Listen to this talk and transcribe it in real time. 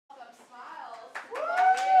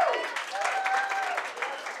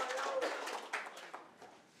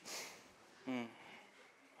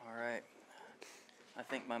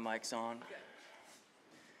my mic's on.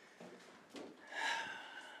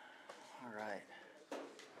 All right.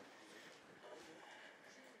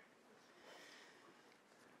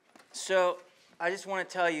 So, I just want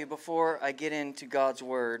to tell you before I get into God's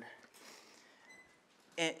Word,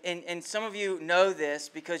 and some of you know this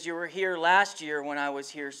because you were here last year when I was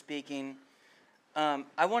here speaking.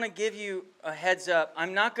 I want to give you a heads up.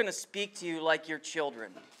 I'm not going to speak to you like your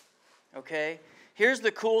children, okay? Here's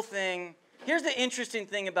the cool thing. Here's the interesting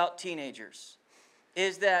thing about teenagers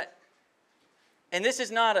is that, and this is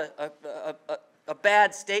not a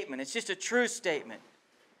bad statement. It's just a true statement.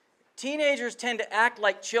 Teenagers tend to act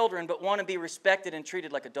like children but want to be respected and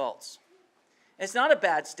treated like adults. It's not a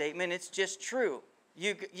bad statement. It's just true.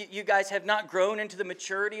 You guys have not grown into the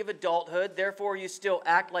maturity of adulthood, therefore you still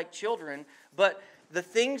act like children, but the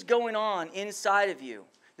things going on inside of you,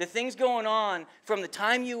 the things going on from the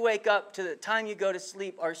time you wake up to the time you go to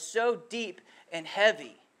sleep are so deep and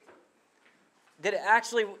heavy that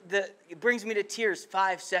it brings me to tears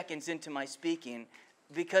 5 seconds into my speaking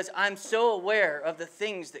because I'm so aware of the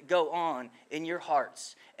things that go on in your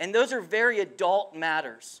hearts. And those are very adult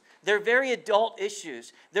matters. They're very adult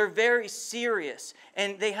issues. They're very serious.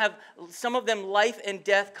 And they have, some of them, life and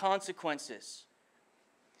death consequences.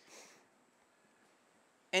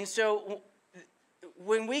 And so,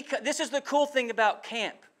 this is the cool thing about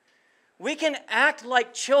camp. We can act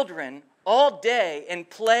like children all day and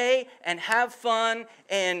play and have fun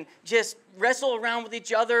and just wrestle around with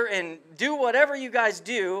each other and do whatever you guys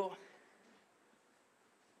do.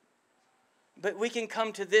 But we can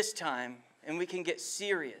come to this time and we can get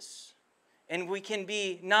serious. And we can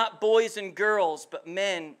be not boys and girls, but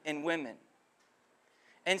men and women.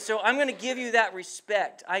 And so I'm going to give you that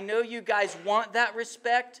respect. I know you guys want that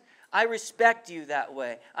respect. I respect you that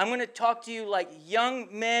way. I'm going to talk to you like young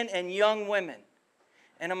men and young women.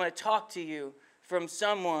 And I'm going to talk to you from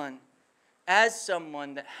someone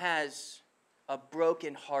that has a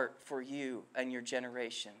broken heart for you and your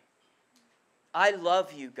generation. I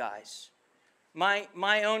love you guys. My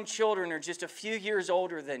own children are just a few years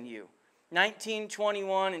older than you, 19,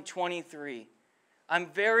 21, and 23. I'm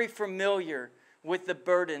very familiar with the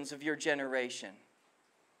burdens of your generation.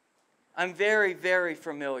 I'm very, very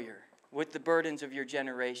familiar with the burdens of your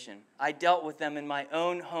generation. I dealt with them in my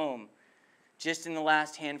own home just in the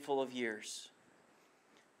last handful of years.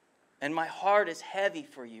 And my heart is heavy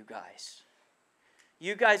for you guys.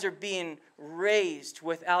 You guys are being raised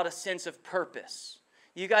without a sense of purpose.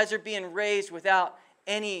 You guys are being raised without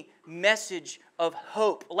any message of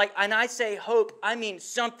hope. And I say hope, I mean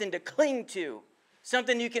something to cling to.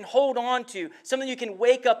 Something you can hold on to. Something you can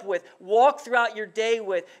wake up with, walk throughout your day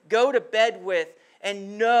with, go to bed with,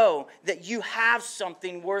 and know that you have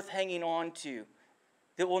something worth hanging on to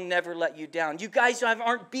that will never let you down. You guys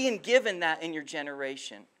aren't being given that in your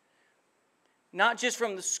generation. Not just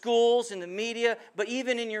from the schools and the media, but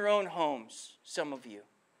even in your own homes, some of you,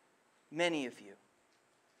 many of you.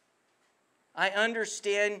 I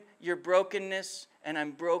understand your brokenness, and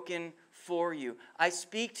I'm broken for you. I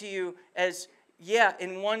speak to you as,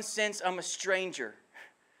 in one sense, I'm a stranger.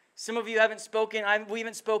 Some of you haven't spoken, we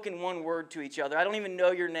haven't spoken one word to each other. I don't even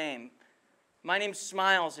know your name. My name's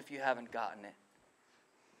Smiles if you haven't gotten it.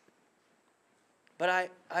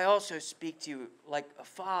 But I also speak to you like a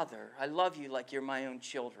father. I love you like you're my own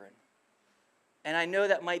children. And I know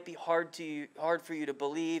that might be hard for you to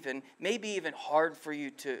believe, and maybe even hard for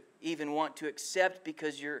you to even want to accept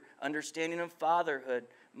because your understanding of fatherhood,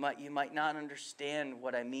 you might not understand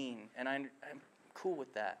what I mean. And I'm cool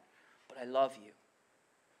with that, but I love you.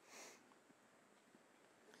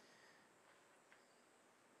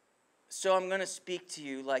 So I'm going to speak to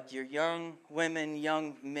you like you're young women,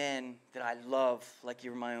 young men that I love, like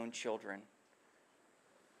you're my own children.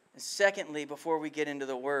 And secondly, before we get into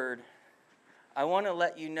the Word, I want to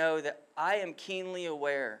let you know that I am keenly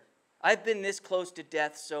aware. I've been this close to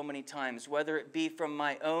death so many times, whether it be from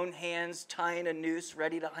my own hands tying a noose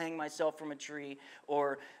ready to hang myself from a tree,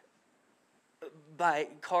 or by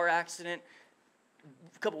car accident,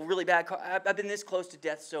 a couple really bad cars. I've been this close to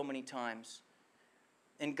death so many times.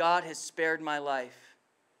 And God has spared my life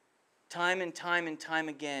time and time and time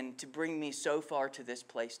again to bring me so far to this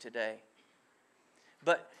place today.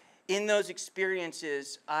 But in those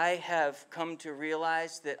experiences, I have come to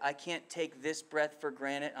realize that I can't take this breath for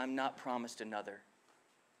granted. I'm not promised another.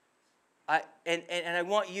 And I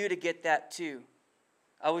want you to get that too.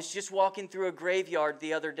 I was just walking through a graveyard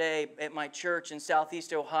the other day at my church in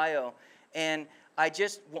Southeast Ohio, and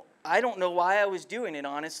I don't know why I was doing it,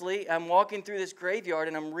 honestly. I'm walking through this graveyard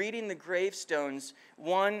and I'm reading the gravestones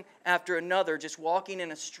one after another, just walking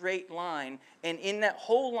in a straight line. And in that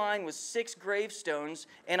whole line was 6 gravestones.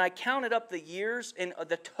 And I counted up the years, and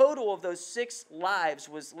the total of those 6 lives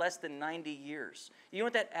was less than 90 years. You know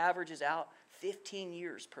what that averages out? 15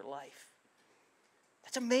 years per life.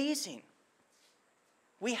 That's amazing.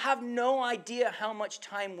 We have no idea how much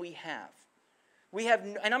time we have.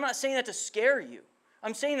 And I'm not saying that to scare you.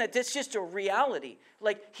 I'm saying that that's just a reality.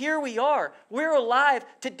 Like, here we are. We're alive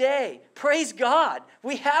today. Praise God.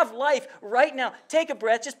 We have life right now. Take a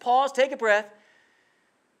breath. Just pause. Take a breath.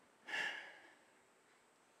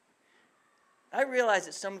 I realize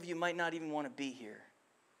that some of you might not even want to be here.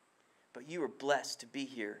 But you are blessed to be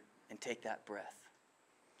here and take that breath.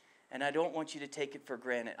 And I don't want you to take it for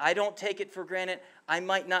granted. I don't take it for granted. I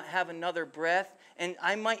might not have another breath, and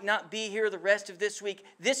I might not be here the rest of this week.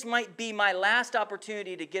 This might be my last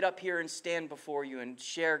opportunity to get up here and stand before you and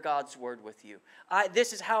share God's word with you.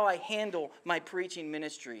 This is how I handle my preaching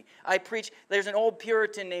ministry. I preach. There's an old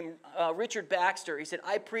Puritan named Richard Baxter. He said,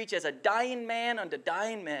 I preach as a dying man unto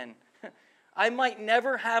dying men. I might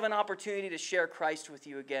never have an opportunity to share Christ with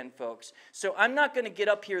you again, folks. So I'm not going to get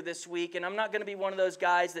up here this week, and I'm not going to be one of those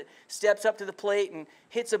guys that steps up to the plate and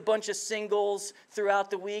hits a bunch of singles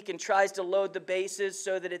throughout the week and tries to load the bases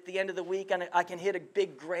so that at the end of the week I can hit a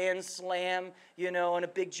big grand slam, and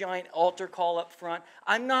a big giant altar call up front.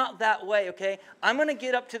 I'm not that way, okay? I'm going to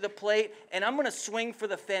get up to the plate, and I'm going to swing for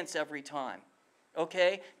the fence every time.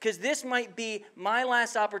 Okay? Because this might be my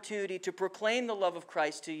last opportunity to proclaim the love of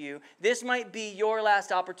Christ to you. This might be your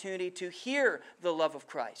last opportunity to hear the love of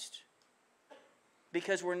Christ.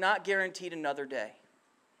 Because we're not guaranteed another day.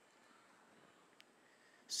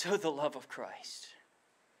 So the love of Christ.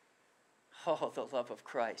 Oh, the love of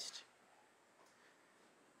Christ.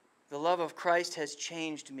 The love of Christ has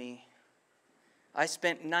changed me. I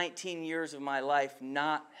spent 19 years of my life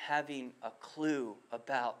not having a clue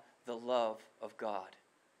about the love of God.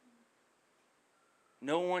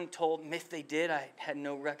 No one told me. If they did, I had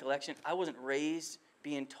no recollection. I wasn't raised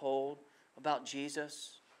being told about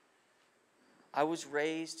Jesus. I was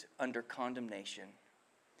raised under condemnation.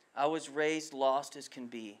 I was raised lost as can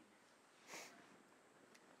be.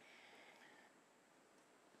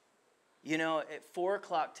 At 4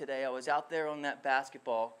 o'clock today, I was out there on that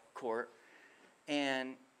basketball court,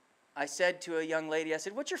 and I said to a young lady, I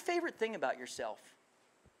said, what's your favorite thing about yourself?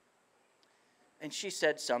 And she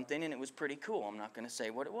said something, and it was pretty cool. I'm not going to say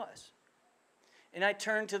what it was. And I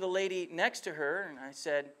turned to the lady next to her, and I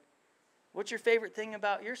said, what's your favorite thing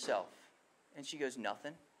about yourself? And she goes,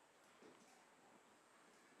 nothing.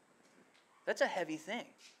 That's a heavy thing.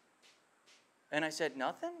 And I said,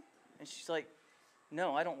 nothing? And she's like,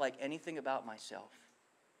 no, I don't like anything about myself.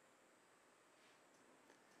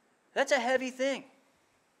 That's a heavy thing.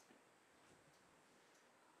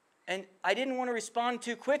 And I didn't want to respond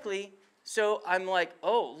too quickly. So I'm like,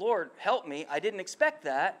 oh, Lord, help me. I didn't expect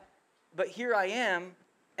that. But here I am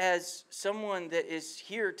as someone that is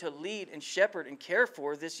here to lead and shepherd and care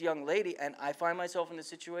for this young lady. And I find myself in this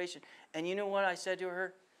situation. And you know what I said to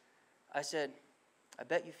her? I said, I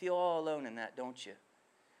bet you feel all alone in that, don't you?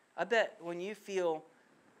 I bet when you feel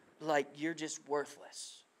like you're just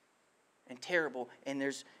worthless and terrible, and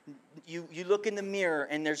you look in the mirror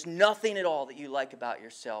and there's nothing at all that you like about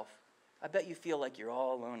yourself, I bet you feel like you're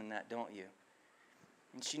all alone in that, don't you?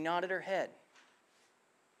 And she nodded her head.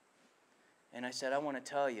 And I said, I want to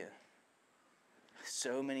tell you,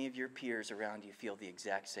 so many of your peers around you feel the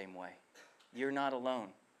exact same way. You're not alone.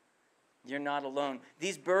 You're not alone.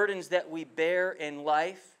 These burdens that we bear in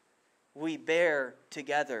life, we bear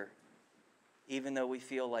together, even though we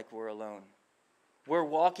feel like we're alone. We're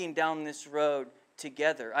walking down this road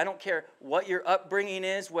together. I don't care what your upbringing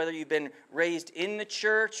is, whether you've been raised in the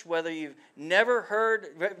church, whether you've never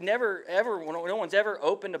no one's ever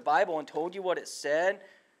opened a Bible and told you what it said.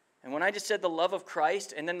 And when I just said the love of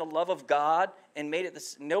Christ and then the love of God and made it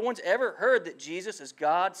this, no one's ever heard that Jesus is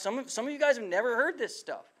God. Some of you guys have never heard this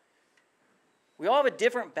stuff. We all have a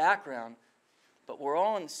different background, but we're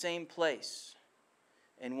all in the same place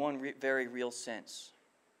in one very real sense.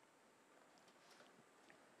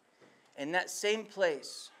 And that same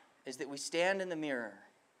place is that we stand in the mirror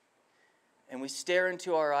and we stare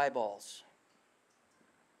into our eyeballs.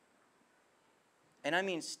 And I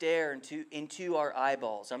mean stare into our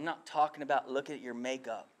eyeballs. I'm not talking about looking at your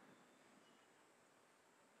makeup.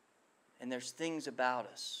 And there's things about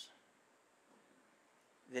us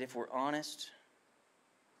that if we're honest,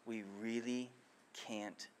 we really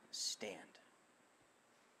can't stand.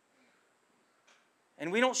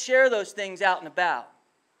 And we don't share those things out and about.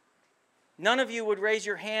 None of you would raise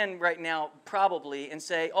your hand right now, probably, and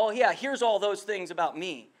say, oh, yeah, here's all those things about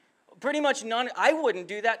me. Pretty much none. I wouldn't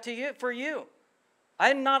do that to you for you.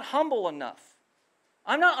 I'm not humble enough.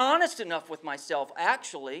 I'm not honest enough with myself,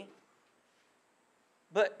 actually.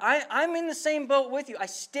 But I'm in the same boat with you. I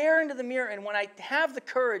stare into the mirror, and when I have the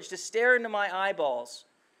courage to stare into my eyeballs,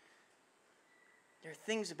 there are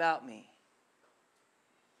things about me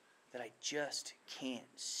that I just can't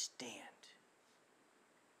stand.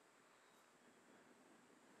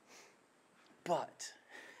 But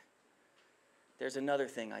there's another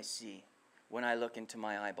thing I see when I look into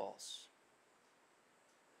my eyeballs.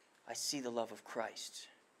 I see the love of Christ,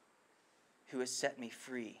 who has set me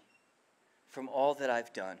free from all that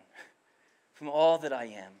I've done, from all that I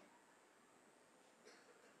am,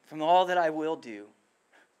 from all that I will do.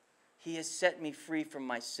 He has set me free from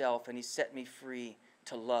myself, and He set me free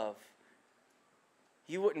to love.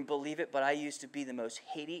 You wouldn't believe it, but I used to be the most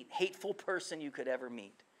hateful person you could ever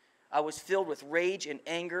meet. I was filled with rage and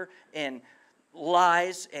anger and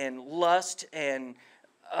lies and lust and,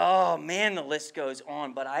 oh man, the list goes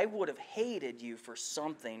on. But I would have hated you for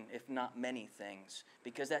something, if not many things,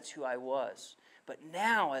 because that's who I was. But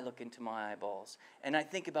now I look into my eyeballs and I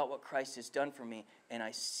think about what Christ has done for me, and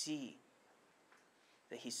I see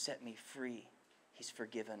that He set me free. He's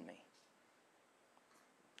forgiven me.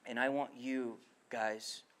 And I want you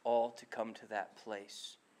guys all to come to that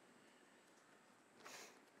place.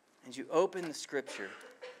 As you open the scripture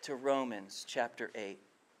to Romans chapter 8,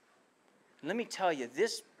 let me tell you,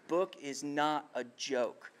 this book is not a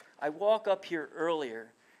joke. I walk up here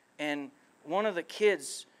earlier, and one of the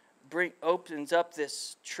kids opens up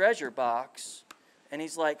this treasure box, and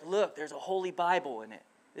he's like, look, there's a Holy Bible in it.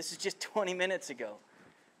 This is just 20 minutes ago.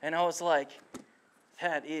 And I was like,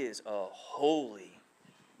 that is a holy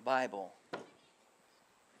Bible.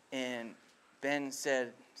 And Ben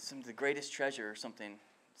said, the greatest treasure or something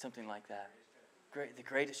like that. The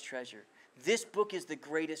greatest treasure. This book is the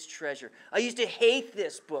greatest treasure. I used to hate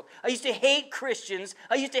this book. I used to hate Christians.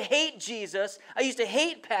 I used to hate Jesus. I used to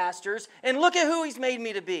hate pastors. And look at who He's made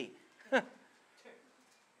me to be.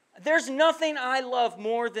 There's nothing I love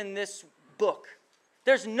more than this book.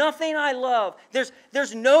 There's nothing I love.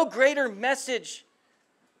 There's no greater message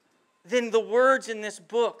than the words in this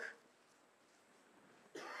book.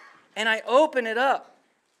 And I open it up.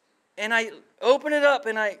 And I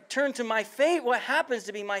turn to what happens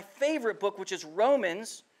to be my favorite book, which is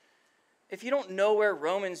Romans. If you don't know where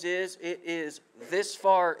Romans is, it is this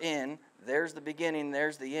far in. There's the beginning,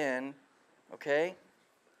 there's the end. Okay?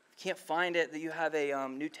 If you can't find it, you have a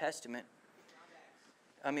New Testament.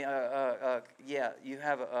 You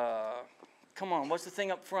have come on, what's the thing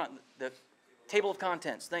up front? The table of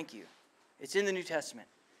contents, thank you. It's in the New Testament.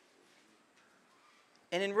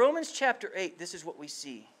 And in Romans chapter 8, this is what we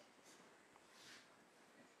see.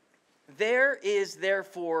 There is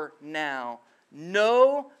therefore now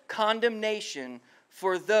no condemnation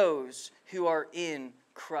for those who are in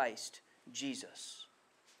Christ Jesus.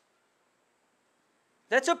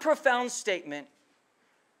 That's a profound statement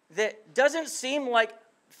that doesn't seem like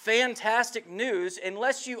fantastic news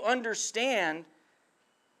unless you understand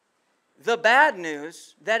the bad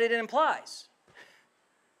news that it implies.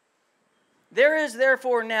 There is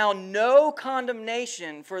therefore now no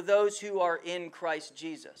condemnation for those who are in Christ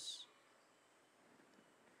Jesus.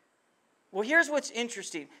 Well, here's what's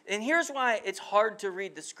interesting, and here's why it's hard to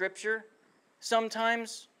read the scripture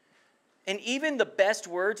sometimes, and even the best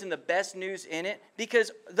words and the best news in it,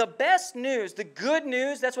 because the best news, the good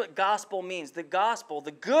news, that's what gospel means. The gospel,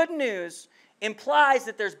 the good news, implies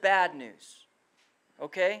that there's bad news.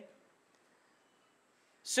 Okay?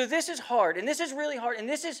 So this is hard, and this is really hard, and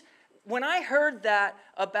this is, when I heard that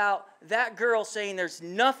about that girl saying there's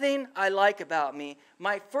nothing I like about me,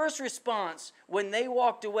 my first response when they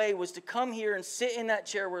walked away was to come here and sit in that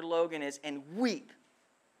chair where Logan is and weep,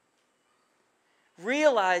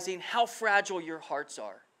 realizing how fragile your hearts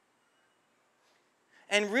are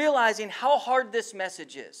and realizing how hard this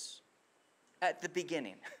message is at the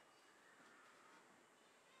beginning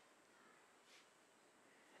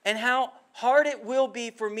and how hard it will be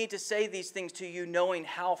for me to say these things to you knowing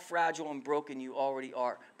how fragile and broken you already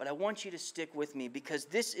are. But I want you to stick with me because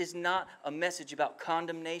this is not a message about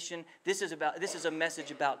condemnation. This is a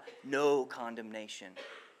message about no condemnation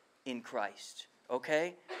in Christ.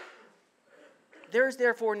 Okay? There is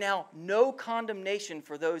therefore now no condemnation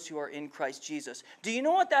for those who are in Christ Jesus. Do you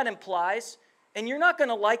know what that implies? And you're not going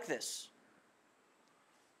to like this.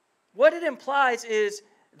 What it implies is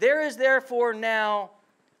there is therefore now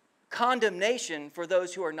condemnation for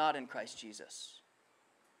those who are not in Christ Jesus.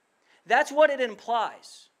 That's what it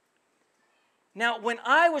implies. Now, when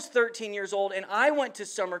I was 13 years old and I went to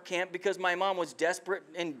summer camp because my mom was desperate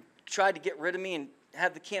and tried to get rid of me and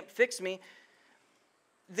have the camp fix me,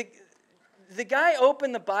 the guy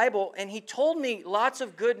opened the Bible and he told me lots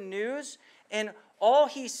of good news, and all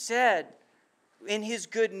he said in his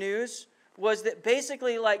good news was that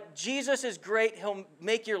basically, like, Jesus is great, he'll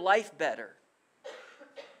make your life better.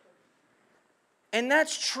 And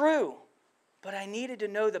that's true, but I needed to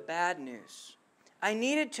know the bad news. I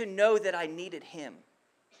needed to know that I needed him.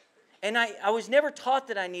 And I was never taught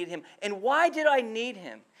that I needed him. And why did I need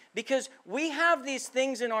him? Because we have these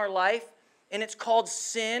things in our life, and it's called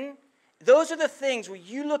sin. Those are the things where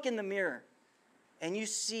you look in the mirror and you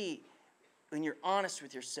see, when you're honest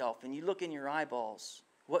with yourself and you look in your eyeballs,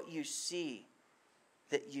 what you see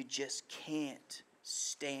that you just can't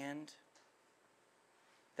stand.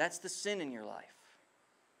 That's the sin in your life.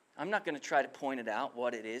 I'm not going to try to point it out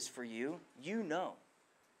what it is for you. You know.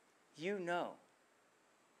 You know.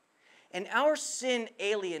 And our sin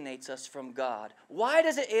alienates us from God. Why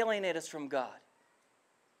does it alienate us from God?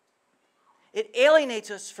 It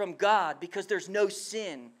alienates us from God because there's no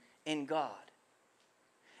sin in God.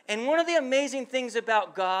 And one of the amazing things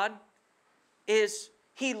about God is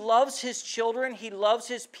he loves his children, he loves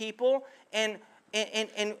his people, and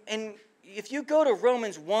if you go to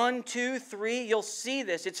Romans 1, 2, 3, you'll see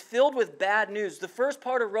this. It's filled with bad news. The first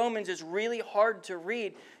part of Romans is really hard to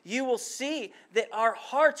read. You will see that our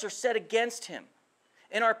hearts are set against him,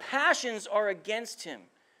 and our passions are against him,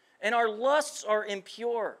 and our lusts are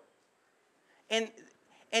impure.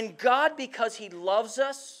 And God, because he loves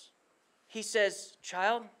us, he says,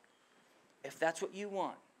 child, if that's what you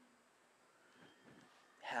want,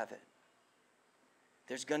 have it.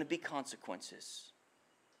 There's going to be consequences.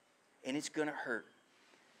 And it's going to hurt.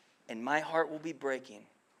 And my heart will be breaking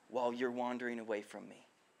while you're wandering away from me.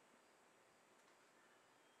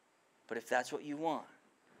 But if that's what you want,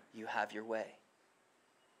 you have your way.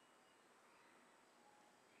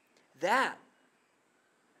 That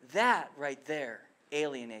right there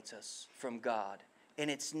alienates us from God. And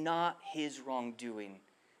it's not his wrongdoing.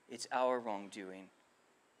 It's our wrongdoing.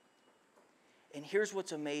 And here's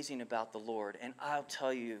what's amazing about the Lord. And I'll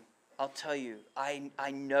tell you,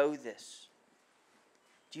 I know this.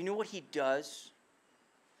 Do you know what he does?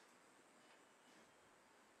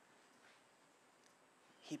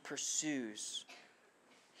 He pursues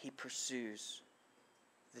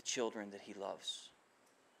the children that he loves.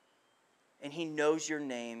 And he knows your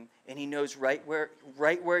name, and he knows right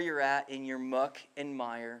where you're at in your muck and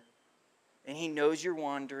mire. And he knows you're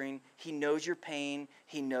wandering. He knows your pain.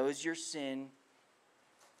 He knows your sin.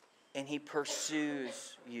 And he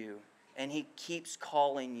pursues you. And he keeps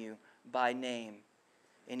calling you by name.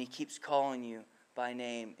 And he keeps calling you by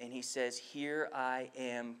name. And he says, here I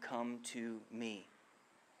am, come to me.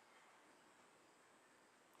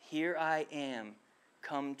 Here I am,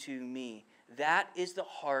 come to me. That is the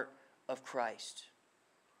heart of Christ.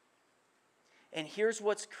 And here's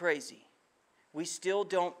what's crazy. We still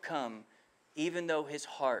don't come, even though his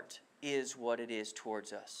heart is what it is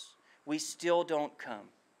towards us. We still don't come.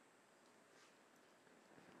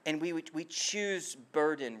 And we choose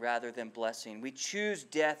burden rather than blessing. We choose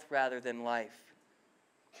death rather than life.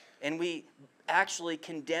 And we actually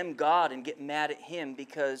condemn God and get mad at him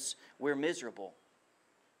because we're miserable.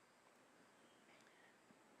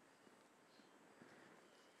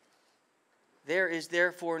 There is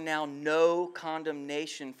therefore now no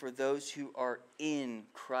condemnation for those who are in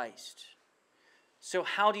Christ. So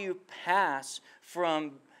how do you pass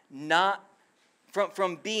from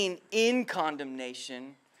being in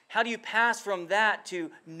condemnation? How do you pass from that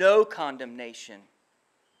to no condemnation?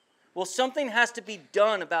 Well, something has to be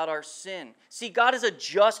done about our sin. See, God is a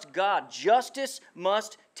just God. Justice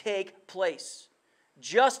must take place.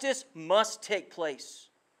 Justice must take place.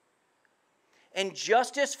 And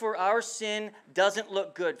justice for our sin doesn't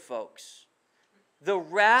look good, folks. The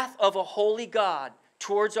wrath of a holy God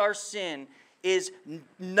towards our sin is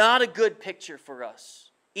not a good picture for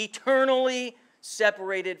us. Eternally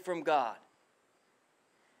separated from God.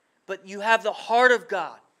 But you have the heart of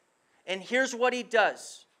God. And here's what he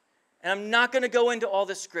does. And I'm not going to go into all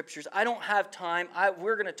the scriptures. I don't have time.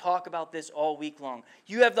 We're going to talk about this all week long.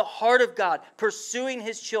 You have the heart of God pursuing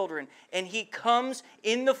his children. And he comes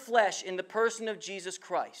in the flesh in the person of Jesus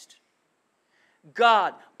Christ.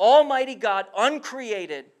 God, Almighty God,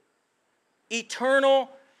 uncreated, eternal,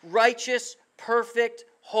 righteous, perfect,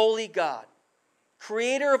 holy God.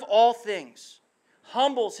 Creator of all things.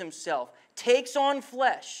 Humbles himself. Takes on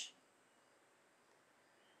flesh.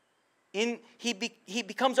 He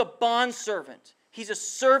becomes a bondservant. He's a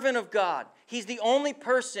servant of God. He's the only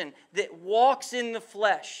person that walks in the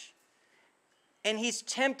flesh. And he's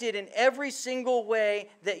tempted in every single way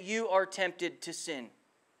that you are tempted to sin.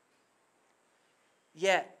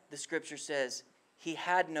 Yet, the scripture says, he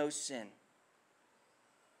had no sin.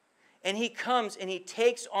 And he comes and he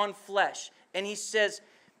takes on flesh. And he says,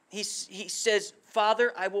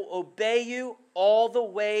 Father, I will obey you all the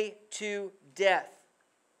way to death.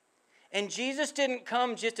 And Jesus didn't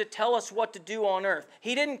come just to tell us what to do on earth.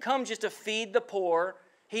 He didn't come just to feed the poor.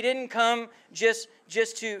 He didn't come just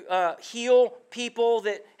to heal people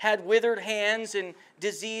that had withered hands and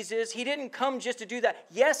diseases. He didn't come just to do that.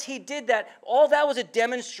 Yes, he did that. All that was a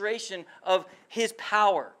demonstration of his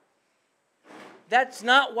power. That's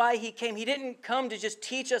not why he came. He didn't come to just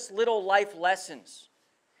teach us little life lessons.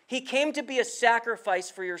 He came to be a sacrifice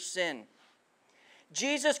for your sin.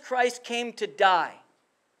 Jesus Christ came to die.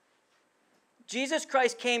 Jesus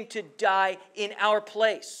Christ came to die in our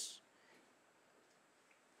place.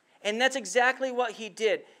 And that's exactly what he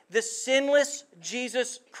did. The sinless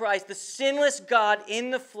Jesus Christ, the sinless God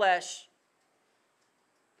in the flesh,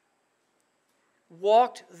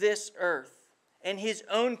 walked this earth, and his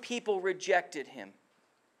own people rejected him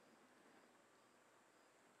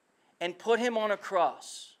and put him on a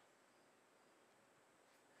cross.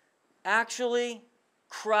 Actually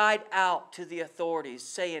cried out to the authorities,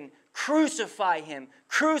 saying, crucify him,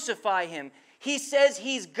 crucify him. He says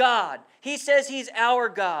he's God. He says he's our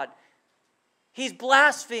God. He's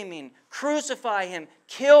blaspheming. Crucify him,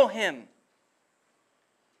 kill him.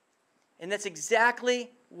 And that's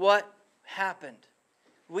exactly what happened.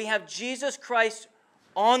 We have Jesus Christ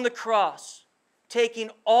on the cross, taking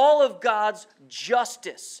all of God's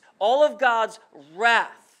justice, all of God's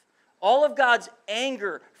wrath, all of God's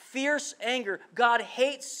anger, fierce anger. God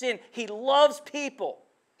hates sin. He loves people.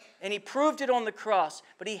 And he proved it on the cross,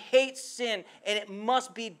 but he hates sin, and it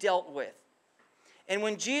must be dealt with. And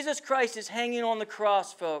when Jesus Christ is hanging on the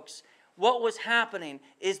cross, folks, what was happening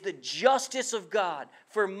is the justice of God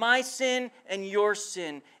for my sin and your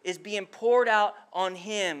sin is being poured out on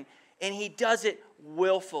him, and he does it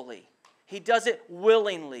willfully. He does it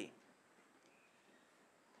willingly.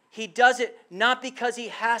 He does it not because he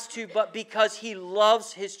has to, but because he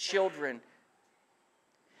loves his children.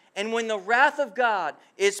 And when the wrath of God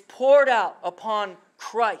is poured out upon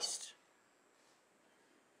Christ,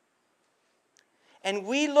 and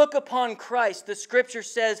we look upon Christ, the scripture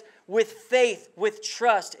says, with faith, with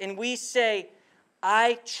trust, and we say,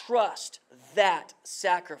 I trust that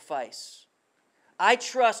sacrifice. I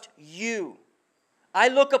trust you. I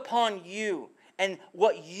look upon you, and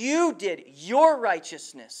what you did, your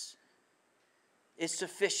righteousness, is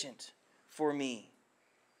sufficient for me.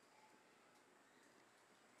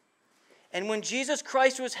 And when Jesus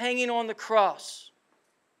Christ was hanging on the cross,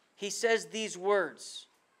 he says these words.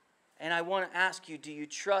 And I want to ask you, do you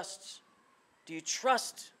trust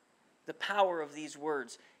the power of these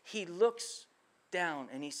words? He looks down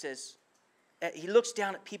and he says, he looks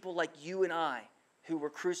down at people like you and I who were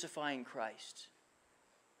crucifying Christ.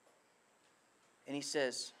 And he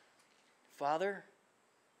says, Father,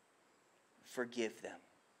 forgive them,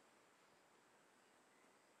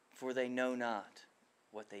 for they know not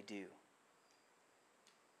what they do.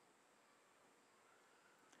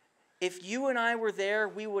 If you and I were there,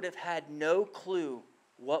 we would have had no clue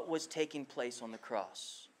what was taking place on the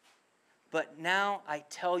cross. But now I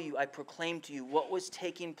tell you, I proclaim to you, what was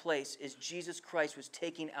taking place is Jesus Christ was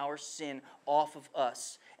taking our sin off of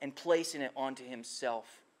us and placing it onto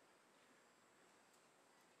himself.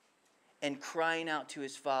 And crying out to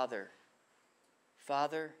his Father,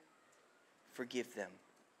 Father, forgive them.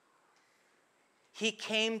 He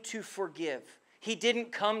came to forgive. He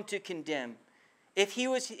didn't come to condemn.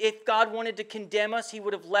 If God wanted to condemn us, he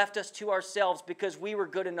would have left us to ourselves because we were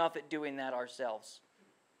good enough at doing that ourselves.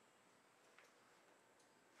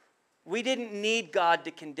 We didn't need God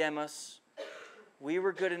to condemn us. We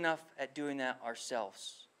were good enough at doing that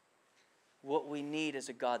ourselves. What we need is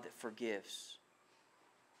a God that forgives.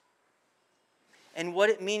 And what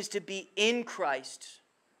it means to be in Christ,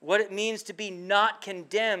 what it means to be not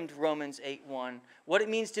condemned, Romans 8:1, what it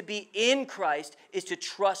means to be in Christ is to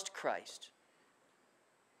trust Christ.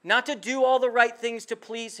 Not to do all the right things to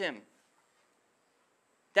please him.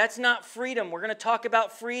 That's not freedom. We're going to talk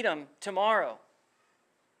about freedom tomorrow.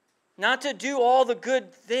 Not to do all the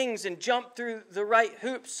good things and jump through the right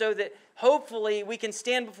hoops so that hopefully we can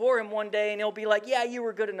stand before him one day and he'll be like, yeah, you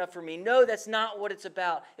were good enough for me. No, that's not what it's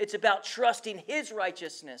about. It's about trusting his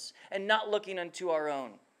righteousness and not looking unto our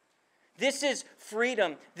own. This is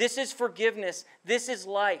freedom. This is forgiveness. This is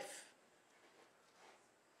life.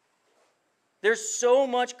 There's so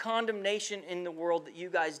much condemnation in the world that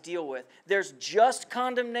you guys deal with. There's just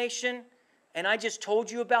condemnation And I just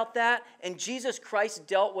told you about that, and Jesus Christ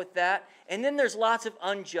dealt with that. And then there's lots of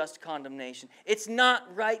unjust condemnation. It's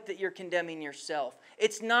not right that you're condemning yourself.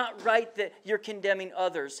 It's not right that you're condemning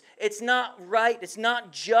others. It's not right, it's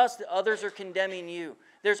not just that others are condemning you.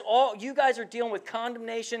 You guys are dealing with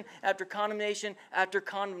condemnation after condemnation after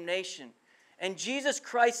condemnation. And Jesus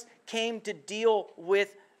Christ came to deal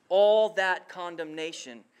with all that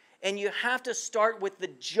condemnation. And you have to start with the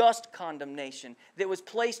just condemnation that was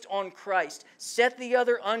placed on Christ. Set the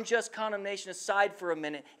other unjust condemnation aside for a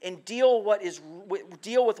minute and deal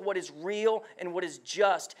with what is real and what is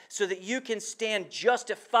just so that you can stand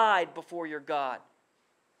justified before your God.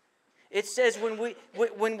 It says when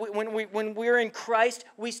we're in Christ,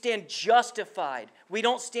 we stand justified. We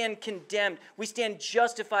don't stand condemned. We stand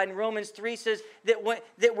justified. And Romans 3 says that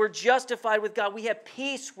we're justified with God. We have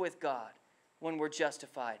peace with God when we're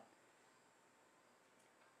justified.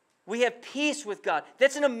 We have peace with God.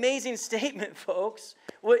 That's an amazing statement, folks.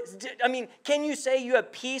 Can you say you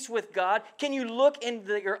have peace with God? Can you look in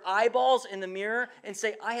your eyeballs in the mirror and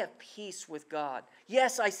say, I have peace with God?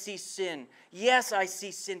 Yes, I see sin. Yes, I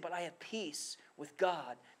see sin, but I have peace with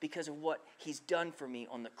God because of what He's done for me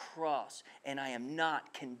on the cross. And I am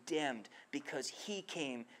not condemned because He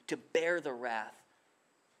came to bear the wrath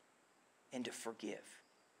and to forgive.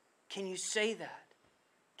 Can you say that?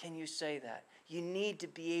 Can you say that? You need to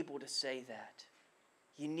be able to say that.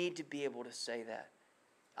 You need to be able to say that.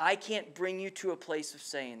 I can't bring you to a place of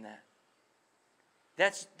saying that.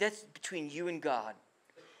 That's between you and God.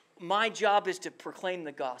 My job is to proclaim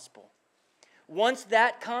the gospel. Once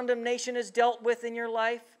that condemnation is dealt with in your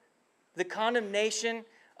life, the condemnation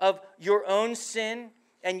of your own sin,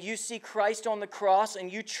 and you see Christ on the cross and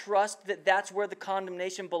you trust that that's where the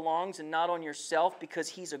condemnation belongs and not on yourself because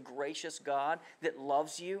He's a gracious God that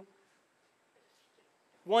loves you.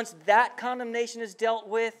 Once that condemnation is dealt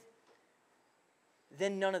with,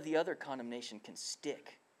 then none of the other condemnation can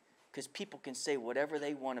stick. Because people can say whatever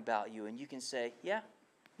they want about you, and you can say, yeah,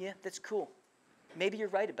 that's cool. Maybe you're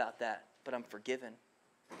right about that, but I'm forgiven.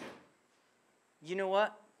 You know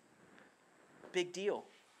what? Big deal.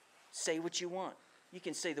 Say what you want. You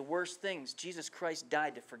can say the worst things. Jesus Christ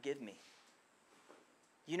died to forgive me.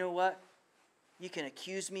 You know what? You can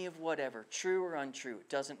accuse me of whatever, true or untrue. It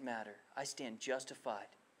doesn't matter. I stand justified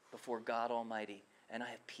before God Almighty, and I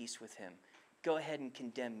have peace with Him. Go ahead and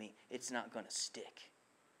condemn me. It's not going to stick.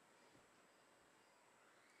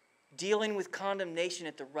 Dealing with condemnation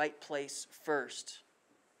at the right place first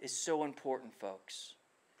is so important, folks,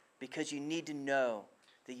 because you need to know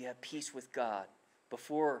that you have peace with God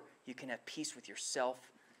before you can have peace with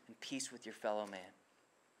yourself and peace with your fellow man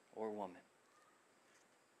or woman.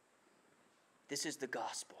 This is the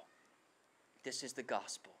gospel. This is the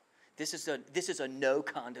gospel. This is a no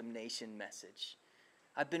condemnation message.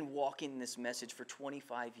 I've been walking this message for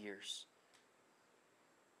 25 years.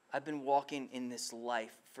 I've been walking in this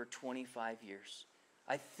life for 25 years.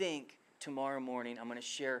 I think tomorrow morning I'm going to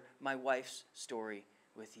share my wife's story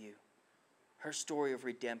with you. Her story of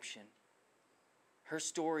redemption. Her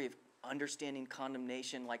story of understanding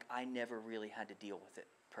condemnation like I never really had to deal with it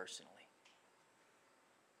personally.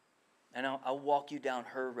 And I'll walk you down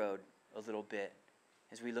her road a little bit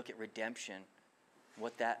as we look at redemption,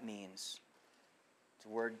 what that means. It's a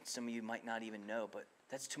word some of you might not even know, but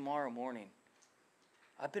that's tomorrow morning.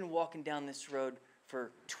 I've been walking down this road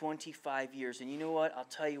for 25 years, and you know what? I'll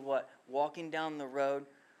tell you what, walking down the road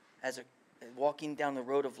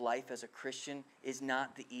of life as a Christian is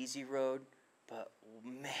not the easy road, but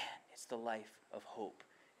man, it's the life of hope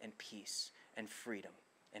and peace and freedom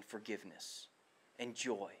and forgiveness and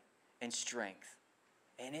joy and strength.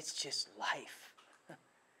 And it's just life.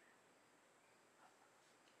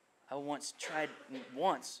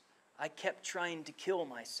 I kept trying to kill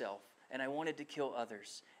myself, and I wanted to kill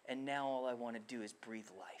others. And now all I want to do is breathe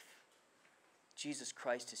life. Jesus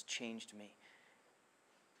Christ has changed me.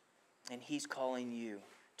 And He's calling you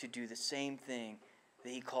to do the same thing that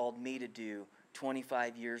He called me to do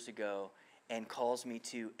 25 years ago and calls me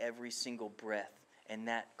to every single breath. And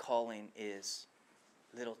that calling is,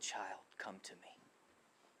 little child, come to me.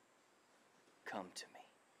 Come to me.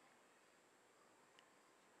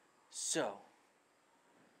 So,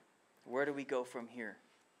 where do we go from here?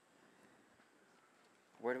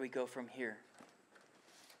 Where do we go from here?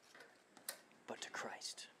 But to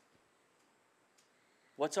Christ.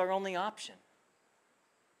 What's our only option?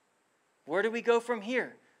 Where do we go from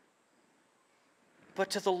here? But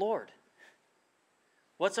to the Lord.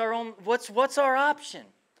 What's our option?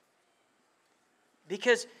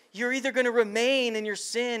 Because you're either going to remain in your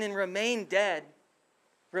sin and remain dead,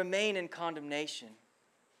 remain in condemnation,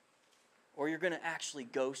 or you're going to actually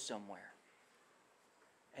go somewhere.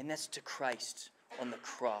 And that's to Christ on the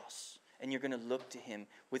cross. And you're going to look to him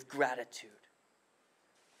with gratitude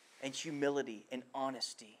and humility and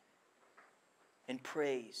honesty and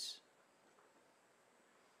praise.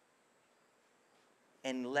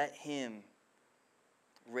 And let him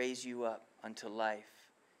raise you up unto life.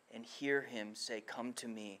 And hear him say, come to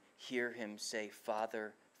me. Hear him say,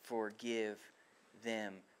 Father, forgive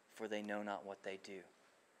them, for they know not what they do.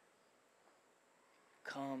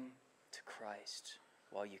 Come to Christ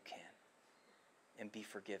while you can, and be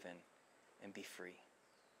forgiven, and be free.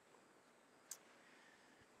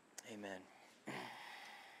 Amen.